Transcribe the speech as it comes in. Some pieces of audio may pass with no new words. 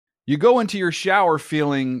You go into your shower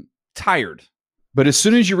feeling tired, but as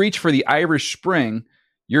soon as you reach for the Irish Spring,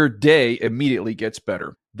 your day immediately gets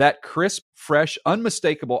better. That crisp, fresh,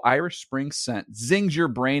 unmistakable Irish Spring scent zings your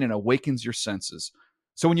brain and awakens your senses.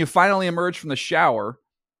 So when you finally emerge from the shower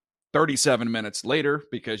 37 minutes later,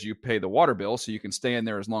 because you pay the water bill so you can stay in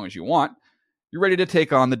there as long as you want, you're ready to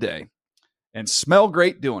take on the day and smell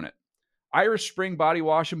great doing it. Irish Spring Body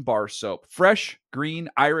Wash and Bar Soap. Fresh, green,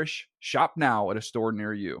 Irish. Shop now at a store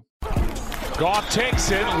near you. Goff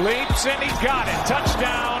takes it, leaps, and he's got it.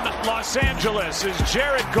 Touchdown, Los Angeles, as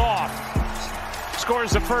Jared Goff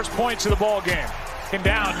scores the first points of the ball game. And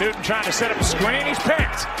down, Newton trying to set up a screen. He's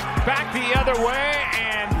picked. Back the other way,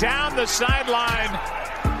 and down the sideline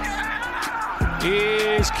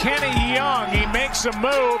is Kenny Young. He makes a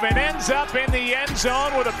move and ends up in the end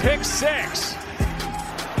zone with a pick six.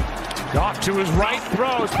 Goff to his right,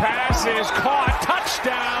 throws, pass is caught,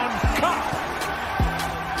 touchdown, Kupp.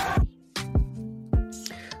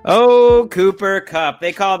 Oh, Cooper Kupp.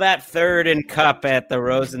 They call that third and Kupp at the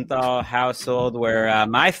Rosenthal household, where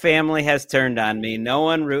my family has turned on me. No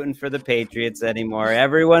one rooting for the Patriots anymore.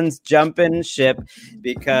 Everyone's jumping ship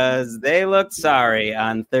because they looked sorry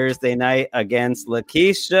on Thursday night against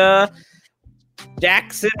Lakeisha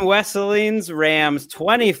Jackson Wesseling's Rams,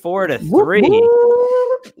 24-3.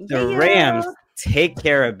 The Rams take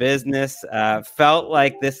care of business. Felt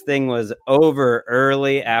like this thing was over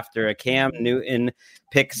early after a Cam Newton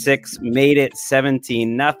pick six made it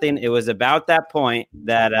 17-0. It was about that point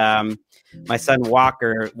that my son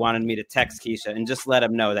Walker wanted me to text Keisha and just let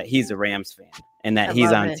him know that he's a Rams fan and that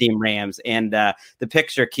he's on Team Rams. And the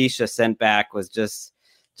picture Keisha sent back was just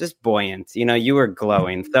buoyant. You know, you were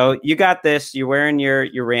glowing. So you got this. You're wearing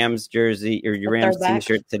your Rams jersey or your Rams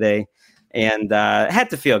t-shirt today. And had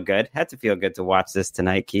to feel good. Had to feel good to watch this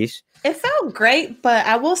tonight, Keish. It felt great, but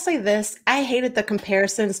I will say this. I hated the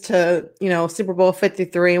comparisons to, Super Bowl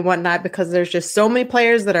 53 and whatnot, because there's just so many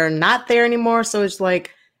players that are not there anymore. So it's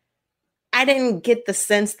like, I didn't get the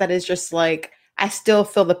sense that it's just like, I still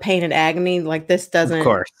feel the pain and agony. Like, this doesn't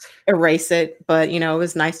erase it. But, it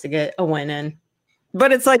was nice to get a win in.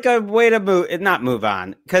 But it's like a way to not move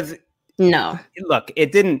on. Because no, look,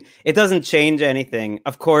 it doesn't change anything.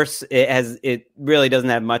 Of course, it really doesn't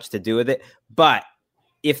have much to do with it. But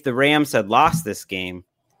if the Rams had lost this game,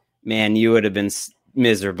 man, you would have been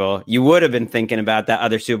miserable. You would have been thinking about that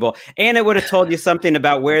other Super Bowl, and it would have told you something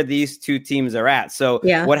about where these two teams are at. So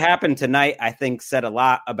what happened tonight, I think, said a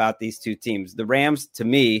lot about these two teams. The Rams, to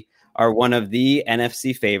me, are one of the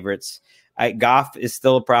NFC favorites. Goff is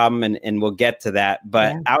still a problem, and we'll get to that.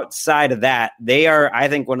 But outside of that, they are, I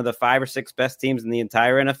think, one of the 5 or 6 best teams in the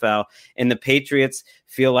entire NFL. And the Patriots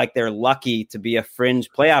feel like they're lucky to be a fringe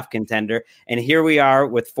playoff contender. And here we are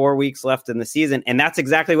with 4 weeks left in the season. And that's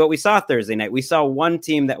exactly what we saw Thursday night. We saw one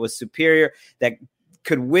team that was superior, that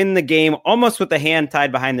could win the game almost with the hand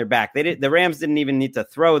tied behind their back. The Rams didn't even need to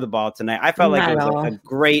throw the ball tonight. I felt like it was a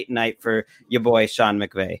great night for your boy, Sean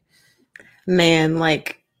McVay. Man,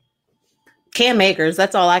 like, Cam Akers,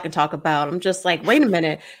 that's all I can talk about. I'm just like, wait a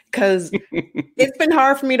minute, because it's been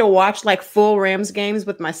hard for me to watch like full Rams games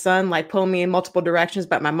with my son, like pulling me in multiple directions,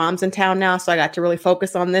 but my mom's in town now, so I got to really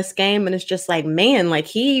focus on this game. And it's just like, man, like,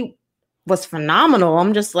 he was phenomenal.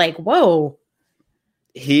 I'm just like, whoa.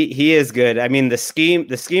 He is good. I mean, the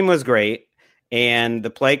scheme was great, and the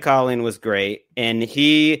play calling was great, and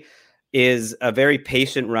he is a very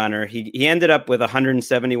patient runner. He ended up with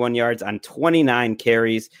 171 yards on 29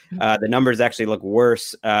 carries. The numbers actually look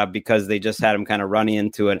worse because they just had him kind of running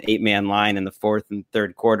into an 8-man line in the fourth and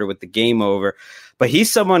third quarter with the game over. But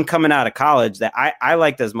he's someone coming out of college that I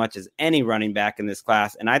liked as much as any running back in this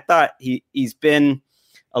class. And I thought he's been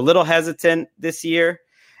a little hesitant this year.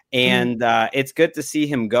 And it's good to see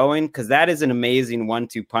him going, because that is an amazing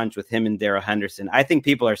 1-2 punch with him and Darrell Henderson. I think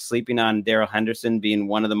people are sleeping on Darrell Henderson being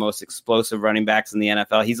one of the most explosive running backs in the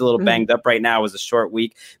NFL. He's a little banged up right now. It was a short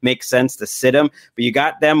week. Makes sense to sit him. But you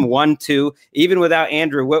got them 1-2. Even without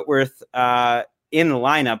Andrew Whitworth in the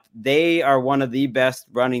lineup, they are one of the best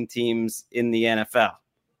running teams in the NFL.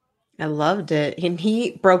 I loved it. And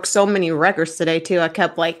he broke so many records today, too. I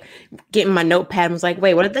kept like getting my notepad and was like,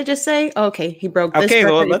 wait, what did they just say? Oh, okay, he broke this record.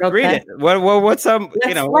 Well, let's read it. What's up?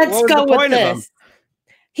 Let's go with this.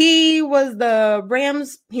 He was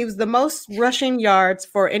the most rushing yards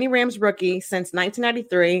for any Rams rookie since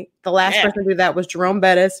 1993. The last person to do that was Jerome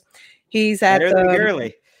Bettis. He's had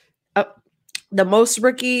the most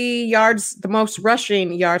rookie yards, the most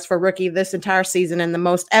rushing yards for rookie this entire season, and the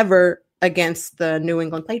most ever against the New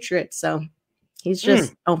England Patriots. So he's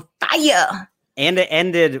just on fire. And it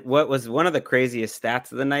ended what was one of the craziest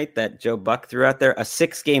stats of the night that Joe Buck threw out there, a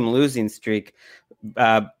 6-game losing streak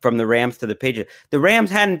from the Rams to the Patriots. The Rams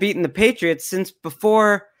hadn't beaten the Patriots since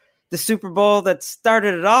before the Super Bowl that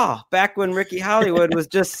started it all, back when Ricky Hollywood was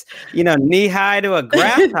just, knee high to a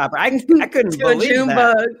grasshopper. I couldn't believe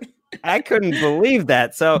that. Bug. I couldn't believe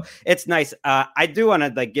that. So it's nice. I do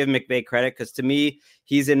want to give McVay credit, because to me,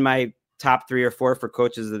 he's in my top 3 or 4 for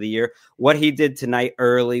coaches of the year. What he did tonight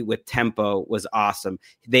early with tempo was awesome.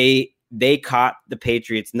 They caught the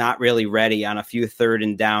Patriots not really ready on a few 3rd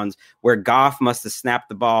and downs, where Goff must have snapped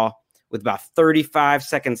the ball with about 35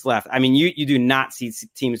 seconds left. I mean, you do not see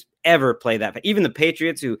teams ever play that. Even the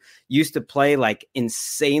Patriots, who used to play like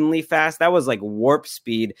insanely fast, that was like warp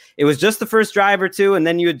speed. It was just the first drive or two, and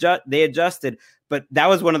then they adjusted. But that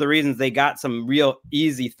was one of the reasons they got some real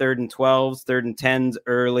easy 3rd and 12s, 3rd and 10s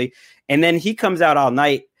early. And then he comes out all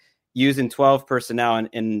night using 12 personnel,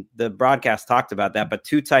 and the broadcast talked about that, but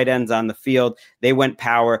 2 tight ends on the field. They went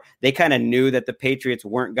power. They kind of knew that the Patriots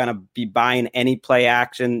weren't going to be buying any play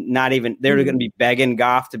action, not even, they were going to be begging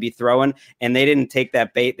Goff to be throwing, and they didn't take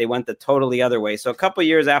that bait. They went the totally other way. So a couple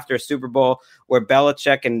years after a Super Bowl where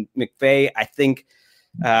Belichick and McVay, I think,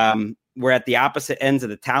 we're at the opposite ends of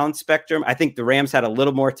the talent spectrum. I think the Rams had a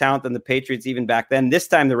little more talent than the Patriots even back then. This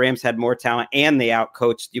time the Rams had more talent, and they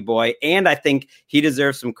outcoached your boy. And I think he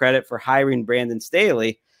deserves some credit for hiring Brandon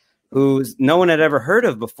Staley, who's no one had ever heard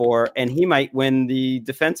of before. And he might win the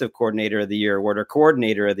defensive coordinator of the year award or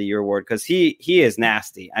coordinator of the year award, because he is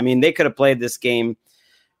nasty. I mean, they could have played this game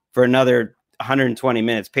for another 120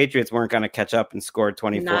 minutes. Patriots weren't going to catch up and score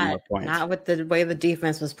 24 more points. Not with the way the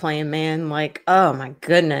defense was playing, man. Like, oh my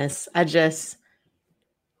goodness. The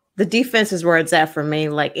defense is where it's at for me.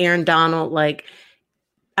 Like Aaron Donald, like,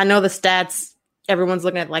 I know the stats, everyone's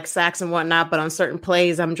looking at like sacks and whatnot, but on certain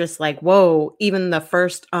plays, I'm just like, whoa. Even the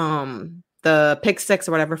first, the pick 6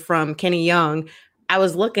 or whatever from Kenny Young, I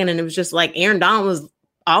was looking and it was just like Aaron Donald was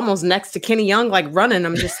almost next to Kenny Young, like running.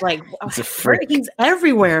 I'm just like, he's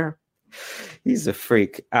everywhere. He's a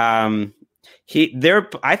freak. I think they're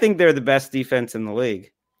the best defense in the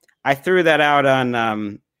league. I threw that out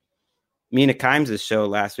on Mina Kimes' show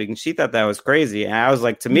last week, and she thought that was crazy. And I was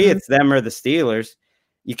like, to me, it's them or the Steelers.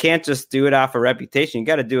 You can't just do it off a reputation. You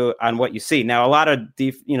got to do it on what you see. Now, a lot of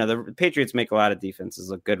the Patriots make a lot of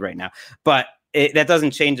defenses look good right now, but that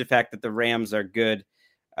doesn't change the fact that the Rams are good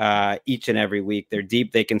each and every week. They're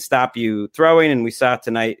deep. They can stop you throwing, and we saw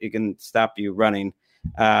tonight it can stop you running.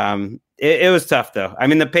 It was tough though. I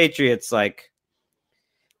mean, the Patriots, like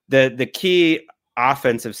the key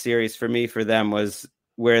offensive series for them was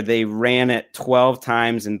where they ran it 12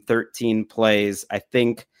 times in 13 plays, I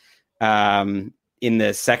think, in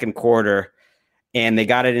the second quarter, and they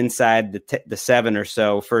got it inside the 7 or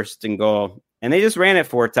so, 1st and goal, and they just ran it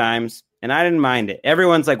 4 times, and I didn't mind it.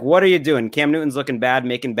 Everyone's like, what are you doing? Cam Newton's looking bad,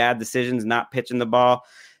 making bad decisions, not pitching the ball.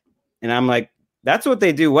 And I'm like, that's what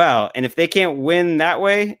they do well. And if they can't win that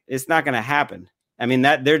way, it's not going to happen. I mean,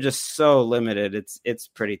 that they're just so limited. It's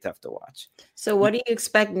pretty tough to watch. So what do you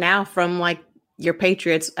expect now from like your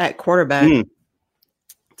Patriots at quarterback?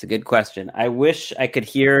 It's a good question. I wish I could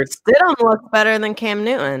hear. Stidham looks better than Cam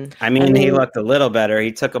Newton. I mean, he looked a little better.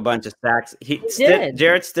 He took a bunch of sacks.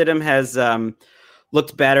 Jarrett Stidham has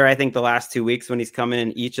looked better, I think, the last 2 weeks when he's come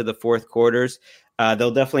in each of the fourth quarters. They'll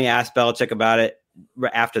definitely ask Belichick about it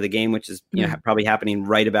after the game, which is probably happening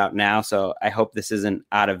right about now. So I hope this isn't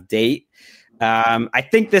out of date. I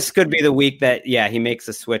think this could be the week that, he makes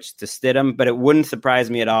a switch to Stidham, but it wouldn't surprise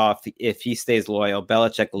me at all if he stays loyal.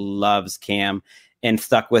 Belichick loves Cam and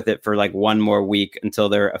stuck with it for like one more week until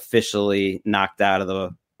they're officially knocked out of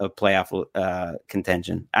the playoff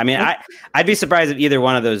contention. I mean, I'd be surprised if either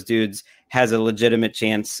one of those dudes has a legitimate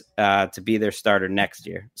chance to be their starter next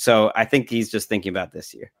year. So I think he's just thinking about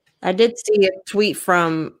this year. I did see a tweet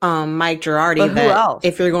from Mike Girardi that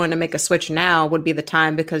if you're going to make a switch now would be the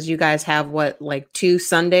time, because you guys have like 2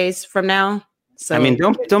 Sundays from now. So I mean,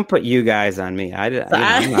 don't put you guys on me. I'm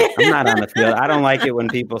not on the field. I don't like it when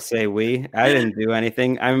people say we. I didn't do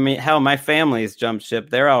anything. I mean, hell, my family's jumped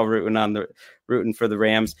ship. They're all rooting for the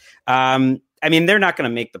Rams. I mean, they're not going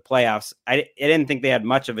to make the playoffs. I didn't think they had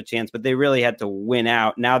much of a chance, but they really had to win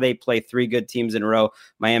out. Now they play 3 good teams in a row,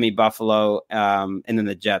 Miami, Buffalo, and then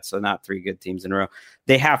the Jets. So not 3 good teams in a row.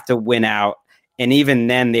 They have to win out. And even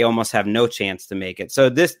then they almost have no chance to make it.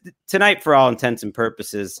 So tonight, for all intents and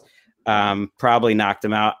purposes, probably knocked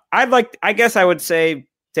them out. I guess I would say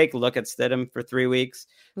take a look at Stidham for 3 weeks,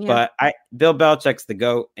 but Bill Belichick's the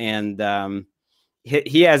GOAT, and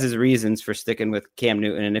he has his reasons for sticking with Cam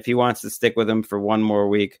Newton. And if he wants to stick with him for one more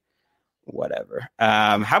week, whatever.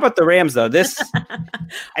 How about the Rams though?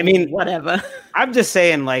 I mean, whatever. I'm just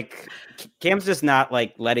saying, like, Cam's just not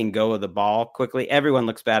like letting go of the ball quickly. Everyone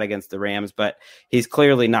looks bad against the Rams, but he's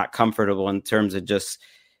clearly not comfortable in terms of just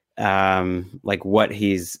like what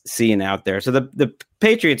he's seeing out there. So the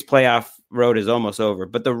Patriots playoff road is almost over,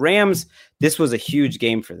 but the Rams, this was a huge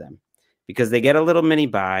game for them because they get a little mini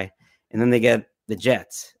bye and then they get the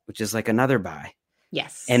Jets, which is like another bye.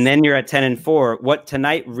 Yes. And then you're at 10-4. What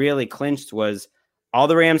tonight really clinched was all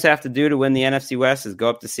the Rams have to do to win the NFC West is go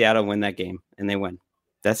up to Seattle and win that game, and they win.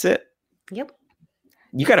 That's it. Yep.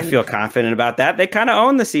 You got to feel confident about that. They kind of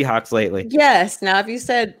own the Seahawks lately. Yes. Now, if you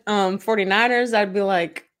said 49ers, I'd be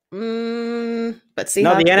like, but Seahawks.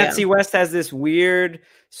 No, the NFC West has this weird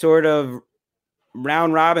sort of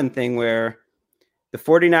round robin thing where the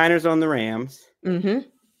 49ers own the Rams. Mm-hmm.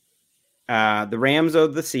 The Rams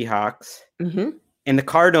own the Seahawks. Mm-hmm. And the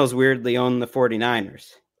Cardinals weirdly own the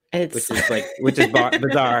 49ers. Which is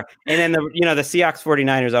bizarre. And then the Seahawks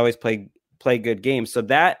 49ers always play good games. So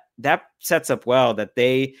that sets up well that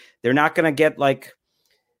they're not going to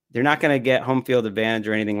get home field advantage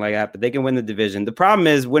or anything like that, but they can win the division. The problem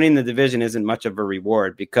is winning the division isn't much of a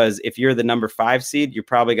reward because if you're the number 5 seed, you're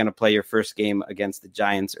probably going to play your first game against the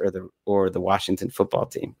Giants or the Washington football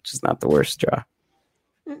team, which is not the worst draw.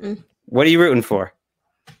 Mm-mm. What are you rooting for?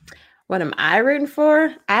 What am I rooting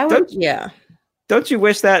for? Don't you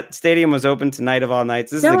wish that stadium was open tonight of all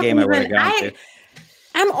nights? This is the game I would have gone to.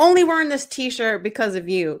 I'm only wearing this t-shirt because of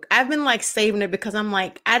you. I've been like saving it because I'm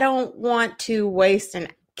like, I don't want to waste an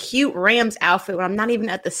cute Rams outfit when I'm not even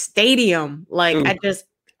at the stadium. Like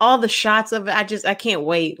all the shots of it, I can't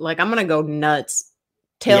wait. Like I'm going to go nuts.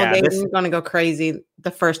 Tailgating, I'm going to go crazy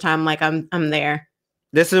the first time. Like I'm there.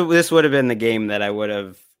 This would have been the game that I would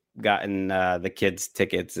have gotten the kids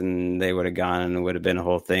tickets and they would have gone and it would have been a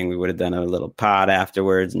whole thing. We would have done a little pod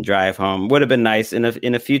afterwards and drive home. Would have been nice. In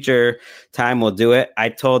a future time, we'll do it. I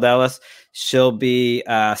told Ellis she'll be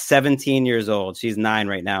 17 years old. She's 9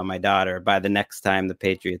 right now, my daughter, by the next time the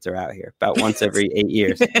Patriots are out here, about once every 8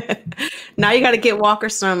 years. Now you got to get Walker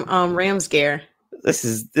some Rams gear. This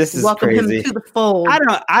is welcome crazy. Him to the fold.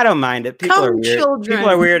 I don't mind it. People are weird. Children.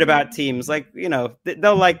 People are weird about teams. Like,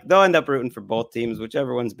 they'll end up rooting for both teams,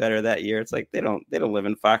 whichever one's better that year. It's like they don't live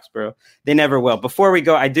in Foxborough. They never will. Before we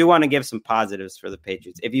go, I do want to give some positives for the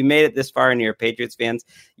Patriots. If you made it this far and you're Patriots fans,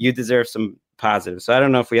 you deserve some positives. So I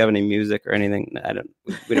don't know if we have any music or anything.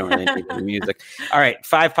 We don't really need any music. All right,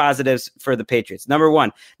 5 positives for the Patriots. Number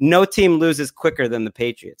 1, no team loses quicker than the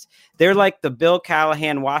Patriots. They're like the Bill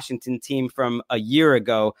Callahan Washington team from a year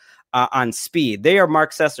ago on speed. They are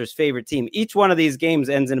Mark Sessler's favorite team. Each one of these games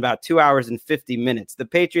ends in about 2 hours and 50 minutes. The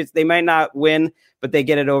Patriots, they might not win, but they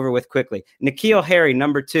get it over with quickly. N'Keal Harry,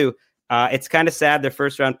 number 2. It's kind of sad, their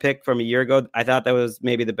first round pick from a year ago. I thought that was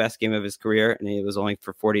maybe the best game of his career, and it was only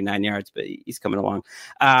for 49 yards, but he's coming along.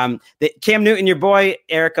 Cam Newton, your boy,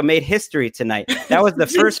 Erica, made history tonight. That was the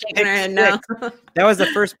first pick six. That was the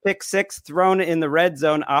first pick 6 thrown in the red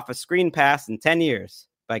zone off a screen pass in 10 years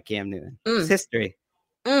by Cam Newton. It's history.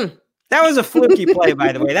 That was a fluky play,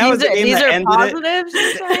 by the way. That was the game that ended positives,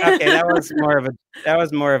 it. Okay, that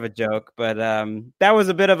was more of a joke, but that was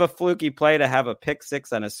a bit of a fluky play to have a pick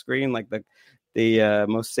 6 on a screen, like the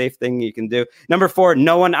most safe thing you can do. Number 4,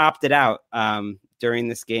 no one opted out during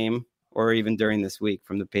this game or even during this week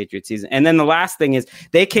from the Patriots season. And then the last thing is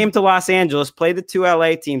they came to Los Angeles, played the 2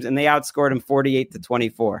 LA teams, and they outscored them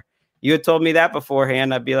 48-24. You had told me that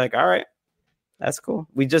beforehand. I'd be like, all right. That's cool.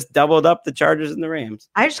 We just doubled up the Chargers and the Rams.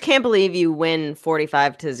 I just can't believe you win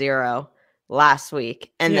 45-0 last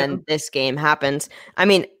week, and then this game happens. I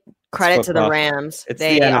mean, credit to the Rams.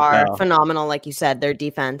 They are phenomenal. Like you said, their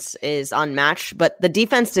defense is unmatched, but the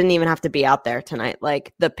defense didn't even have to be out there tonight.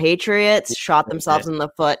 Like the Patriots shot themselves in the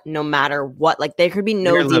foot no matter what. Like there could be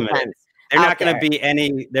no defense. Limited. They're not going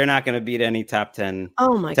to beat any top 10.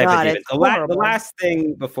 Oh my God. The last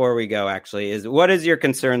thing before we go actually is, what is your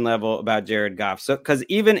concern level about Jared Goff? So, cause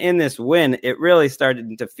even in this win, it really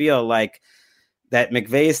started to feel like that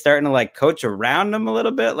McVay is starting to like coach around him a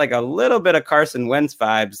little bit, like a little bit of Carson Wentz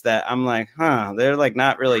vibes that I'm like, they're like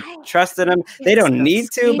not really trusting him. They don't need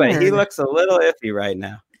to, but he looks a little iffy right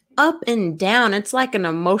now. Up and down. It's like an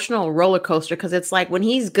emotional roller coaster. Cause it's like when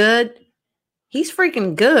he's good, he's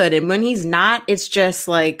freaking good. And when he's not, it's just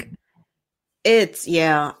like,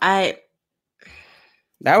 that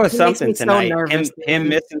was something tonight. So him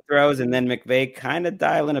missing throws and then McVay kind of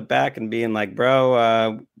dialing it back and being like,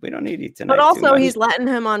 bro, we don't need you tonight. But also he's letting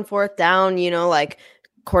him on 4th down, like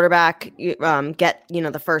quarterback get,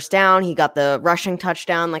 the first down. He got the rushing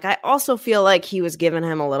touchdown. Like I also feel like he was giving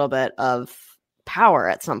him a little bit of power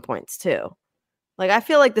at some points too. Like, I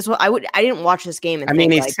feel like I didn't watch this game and I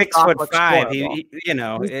mean, think, he's like, 6'5". He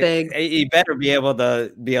big. He better be able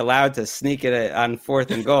to be allowed to sneak it on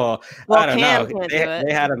 4th and goal. Well, I don't Cam know. can't do it.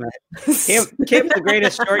 They had him. Cam's the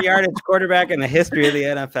greatest short yardage quarterback in the history of the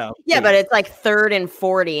NFL. Yeah, but it's like 3rd and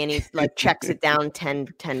 40, and he like checks it down 10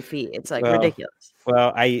 feet. It's like ridiculous.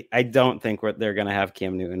 Well, I don't think they're going to have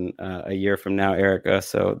Cam Newton a year from now, Erica.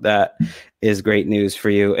 So that is great news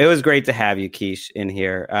for you. It was great to have you, Keish, in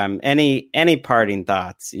here. Any parting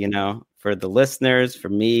thoughts, for the listeners, for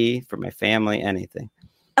me, for my family, anything?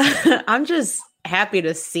 I'm just happy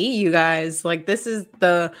to see you guys. Like, this is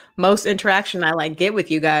the most interaction I get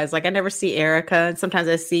with you guys. Like, I never see Erica, and sometimes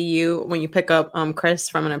I see you when you pick up Chris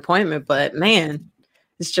from an appointment. But man,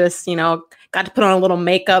 it's just got to put on a little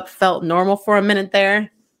makeup, felt normal for a minute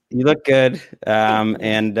there. You look good,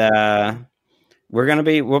 and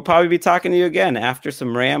we'll probably be talking to you again after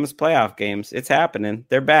some Rams playoff games. It's happening.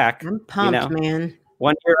 They're back. I'm pumped, man.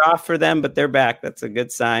 1 year off for them, but they're back. That's a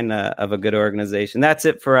good sign of a good organization. That's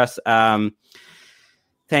it for us.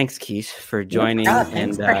 Thanks, Keish, for joining,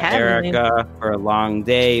 and Erica for a long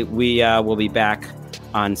day. We will be back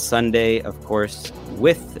on Sunday, of course,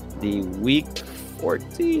 with the Week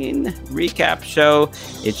 14 recap show.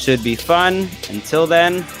 It should be fun. Until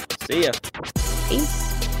then, see ya. Peace.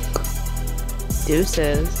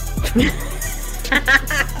 Deuces.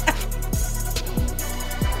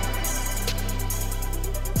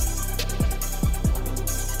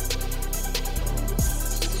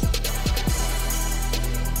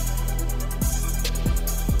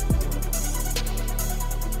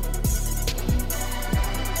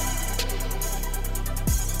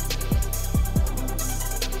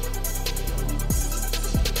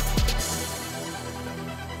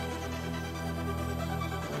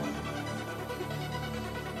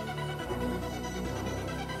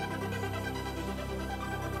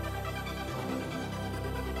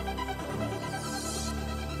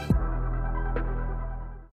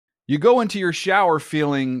 You go into your shower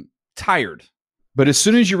feeling tired, but as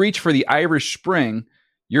soon as you reach for the Irish Spring,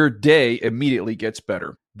 your day immediately gets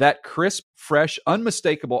better. That crisp, fresh,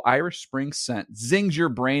 unmistakable Irish Spring scent zings your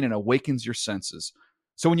brain and awakens your senses.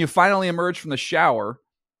 So when you finally emerge from the shower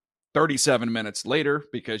 37 minutes later,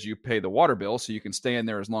 because you pay the water bill so you can stay in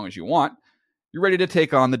there as long as you want, you're ready to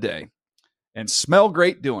take on the day and smell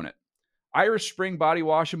great doing it. Irish Spring Body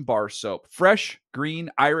Wash and Bar Soap. Fresh, green,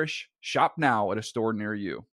 Irish. Shop now at a store near you.